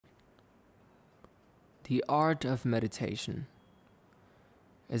The art of meditation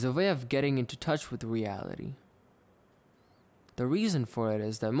is a way of getting into touch with reality. The reason for it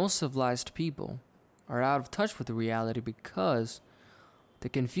is that most civilized people are out of touch with reality because they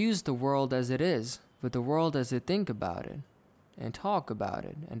confuse the world as it is with the world as they think about it, and talk about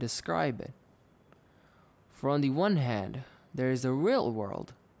it, and describe it. For on the one hand, there is the real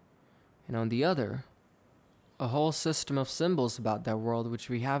world, and on the other, a whole system of symbols about that world which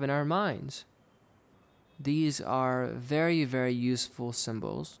we have in our minds. These are very, very useful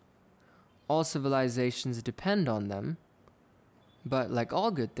symbols. All civilizations depend on them, but like all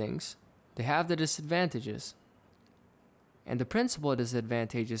good things, they have their disadvantages. And the principal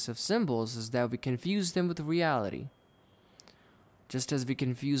disadvantages of symbols is that we confuse them with reality, just as we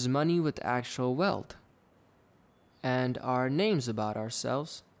confuse money with actual wealth, and our names about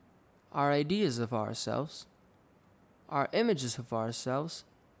ourselves, our ideas of ourselves, our images of ourselves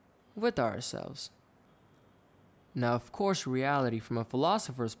with ourselves. Now, of course, reality from a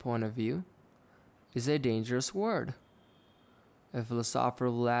philosopher's point of view is a dangerous word. A philosopher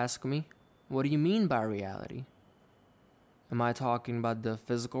will ask me, what do you mean by reality? Am I talking about the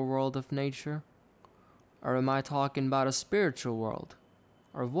physical world of nature? Or am I talking about a spiritual world?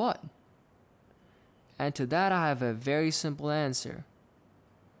 Or what? And to that I have a very simple answer.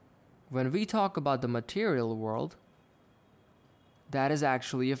 When we talk about the material world, that is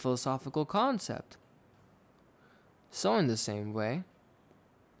actually a philosophical concept. So in the same way,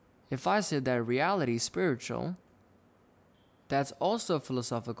 if I say that reality is spiritual, that's also a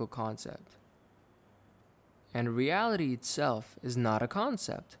philosophical concept. And reality itself is not a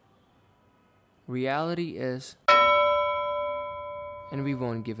concept. Reality is, and we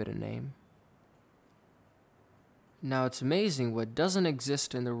won't give it a name. Now it's amazing what doesn't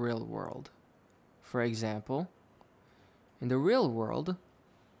exist in the real world. For example, in the real world,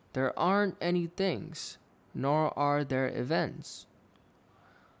 there aren't any things, nor are there events.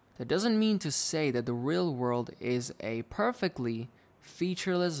 That doesn't mean to say that the real world is a perfectly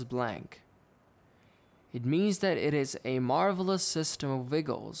featureless blank. It means that it is a marvelous system of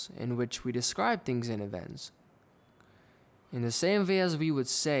wiggles in which we describe things and events. In the same way as we would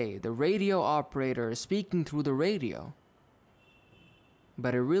say the radio operator is speaking through the radio.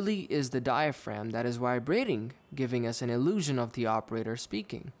 But it really is the diaphragm that is vibrating, giving us an illusion of the operator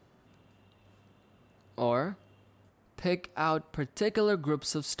speaking. Or, pick out particular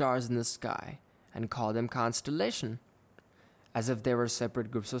groups of stars in the sky and call them constellation, as if they were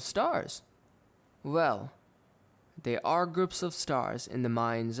separate groups of stars. Well, they are groups of stars in the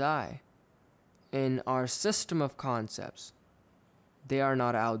mind's eye. In our system of concepts, they are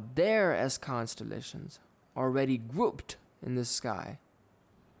not out there as constellations, already grouped in the sky.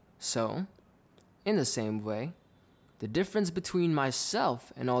 So, in the same way, the difference between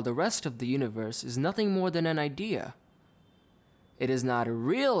myself and all the rest of the universe is nothing more than an idea. It is not a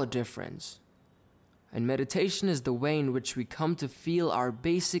real difference. And meditation is the way in which we come to feel our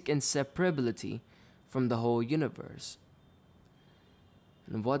basic inseparability from the whole universe.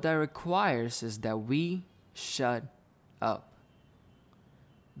 And what that requires is that we shut up.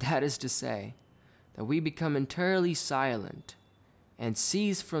 That is to say, that we become entirely silent and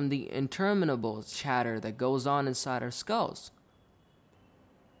cease from the interminable chatter that goes on inside our skulls.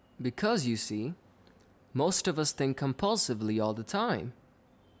 Because, you see, most of us think compulsively all the time.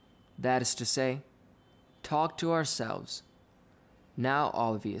 That is to say, talk to ourselves. Now,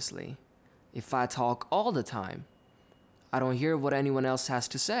 obviously, if I talk all the time, I don't hear what anyone else has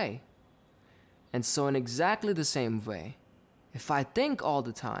to say. And so in exactly the same way, if I think all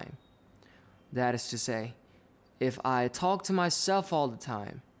the time, that is to say, if I talk to myself all the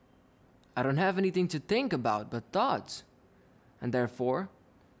time, I don't have anything to think about but thoughts. And therefore,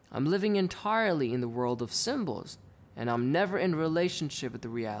 I'm living entirely in the world of symbols, and I'm never in relationship with the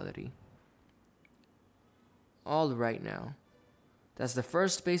reality. All right now, that's the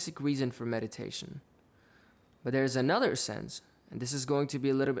first basic reason for meditation. But there's another sense, and this is going to be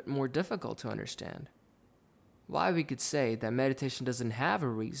a little bit more difficult to understand. Why we could say that meditation doesn't have a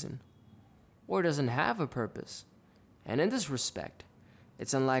reason, or doesn't have a purpose. And in this respect,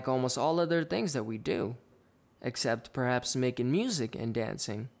 it's unlike almost all other things that we do, except perhaps making music and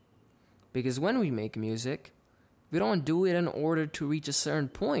dancing. Because when we make music, we don't do it in order to reach a certain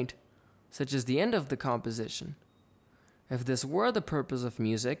point, such as the end of the composition. If this were the purpose of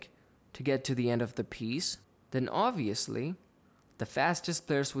music, to get to the end of the piece, then obviously, the fastest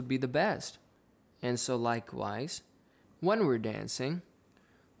place would be the best. And so likewise, when we're dancing,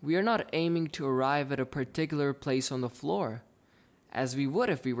 we are not aiming to arrive at a particular place on the floor, as we would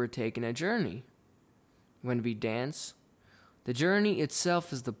if we were taking a journey. When we dance, the journey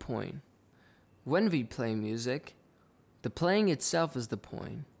itself is the point. When we play music, the playing itself is the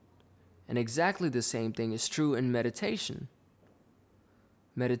point, and exactly the same thing is true in meditation.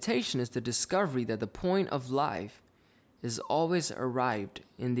 Meditation is the discovery that the point of life is always arrived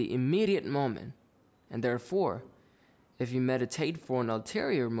in the immediate moment, and therefore, if you meditate for an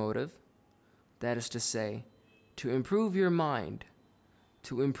ulterior motive, that is to say, to improve your mind,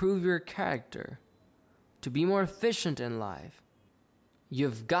 to improve your character, to be more efficient in life,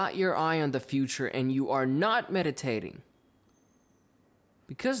 you've got your eye on the future and you are not meditating.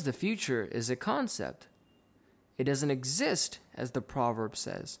 Because the future is a concept. It doesn't exist, as the proverb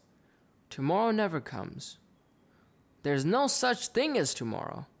says. Tomorrow never comes. There's no such thing as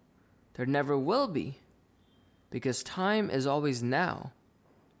tomorrow. There never will be. Because time is always now.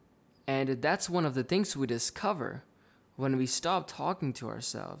 And that's one of the things we discover when we stop talking to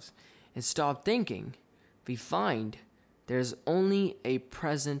ourselves and stop thinking. We find there's only a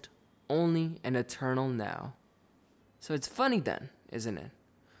present, only an eternal now. So it's funny then, isn't it?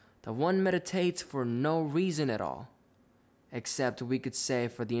 That one meditates for no reason at all, except we could say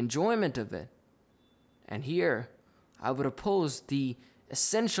for the enjoyment of it. And here, I would oppose the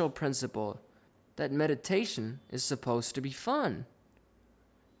essential principle that meditation is supposed to be fun.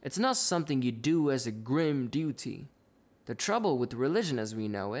 It's not something you do as a grim duty. The trouble with religion as we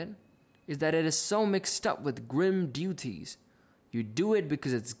know it is that it is so mixed up with grim duties. You do it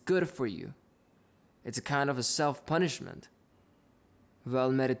because it's good for you. It's a kind of a self-punishment.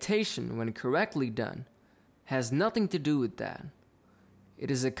 Well, meditation, when correctly done, has nothing to do with that. It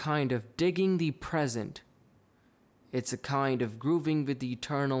is a kind of digging the present. It's a kind of grooving with the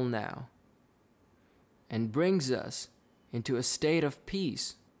eternal now, and brings us into a state of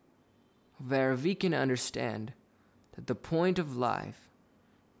peace, where we can understand that the point of life,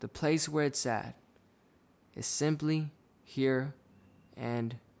 the place where it's at, is simply here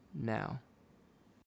and now.